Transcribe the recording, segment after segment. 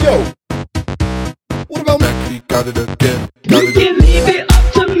Yo, what about Maxie? Got it again. You can leave it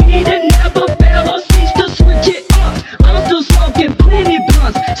up to me to never fail or cease to switch it up. I'm still smoking plenty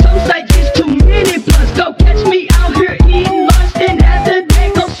blunts. Some say it's too many blunts. Go catch me out here eating lunch, and after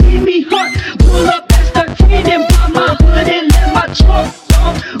that go see me hunt. Pull up S13 and pop my hood and let my trunk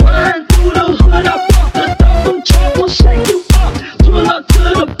thump. Run through the hood, I bump the thump from trunk will shake you up. Pull up to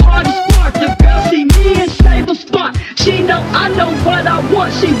the party spark. The girl see me and save a spot. She know I know what I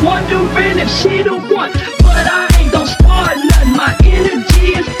want. She wondering if she the one, but I ain't gon' start nothing. My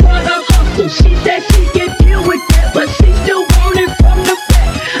energy is for the hustle. She said she can deal with that, but she still want it from the back.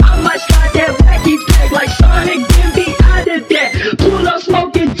 I might slide that wacky pack like Sonic and be out of that. Pull up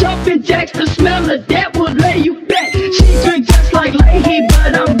smoking, jumping jacks. The smell of that will lay you back. She drink just like Leahy,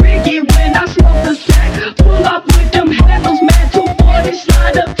 but I'm Ricky when I smoke the sack. Pull up with them handles, man, 240,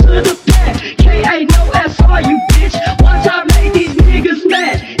 slide up to the back. K.A. no S.R. you bitch. Once I made these niggas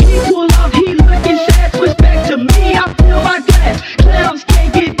mad. He pull off, he looking sad. Switch back to me, I fill my glass. Clowns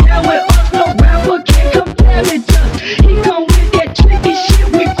can't get down with us, no rapper can't come damage us. He come with that tricky shit,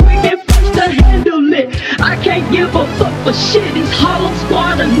 we quick and fast to handle it. I can't give a fuck for shit, he's hollow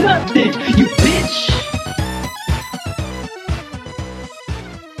squad or nothing.